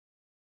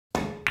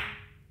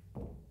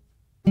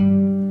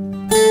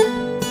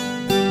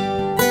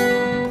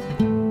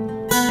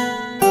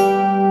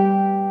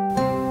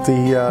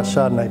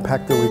Chardonnay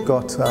pack that we've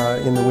got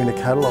in the winter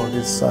catalogue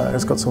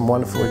has got some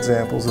wonderful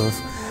examples of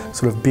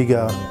sort of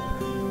bigger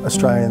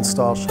Australian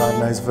style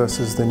Chardonnays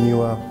versus the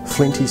newer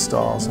flinty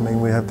styles. I mean,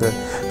 we have the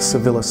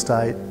Seville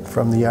Estate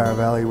from the Yarra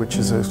Valley, which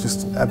is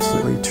just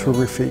absolutely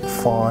terrific,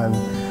 fine,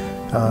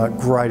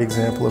 great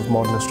example of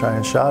modern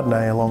Australian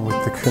Chardonnay, along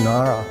with the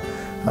Cunara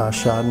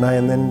Chardonnay.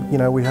 And then, you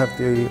know, we have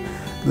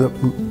the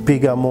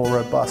bigger, more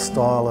robust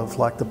style of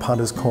like the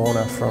Punter's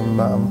Corner from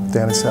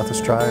down in South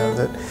Australia,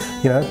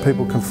 that, you know,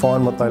 people can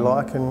find what they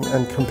like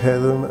and compare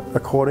them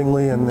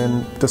accordingly, and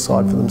then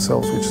decide for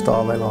themselves which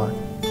style they like.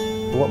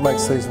 What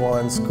makes these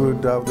wines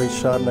good,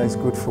 these Chardonnays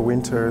good for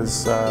winter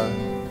is,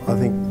 I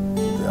think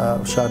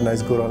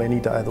Chardonnay's good on any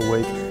day of the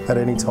week, at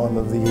any time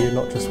of the year,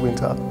 not just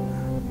winter.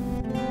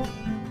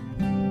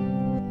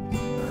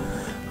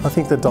 I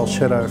think the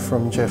Dolcetto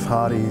from Jeff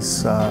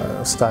Hardy's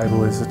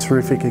stable is a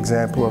terrific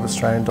example of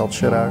Australian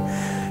Dolcetto.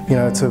 You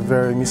know, it's a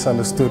very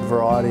misunderstood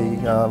variety.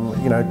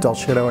 You know,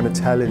 Dolcetto in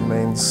Italian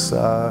means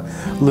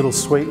little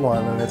sweet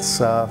one, and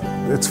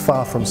it's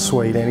far from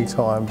sweet any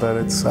time, but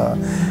it's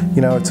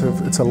you know,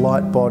 it's a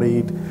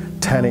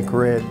light-bodied tannic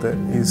red that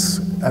is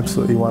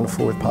absolutely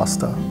wonderful with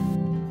pasta.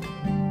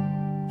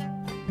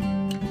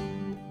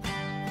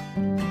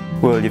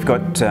 Well, you've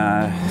got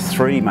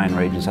three main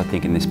regions, I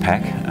think, in this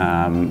pack,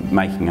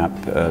 making up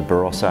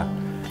Barossa,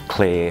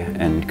 Clare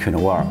and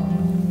Coonawarra.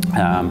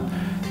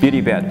 Beauty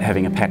about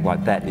having a pack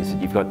like that is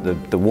that you've got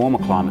the warmer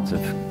climates of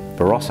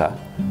Barossa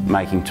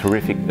making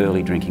terrific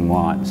early drinking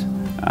wines.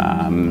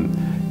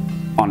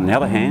 On the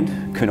other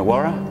hand,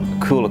 Coonawarra,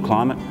 a cooler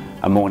climate,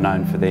 are more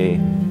known for their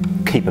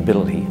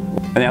keepability.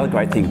 And the other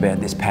great thing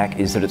about this pack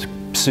is that it's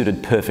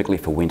suited perfectly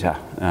for winter.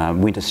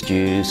 Winter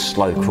stews,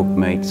 slow cooked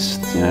meats,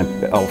 you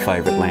know, old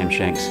favourite lamb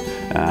shanks.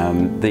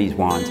 These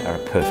wines are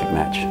a perfect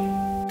match.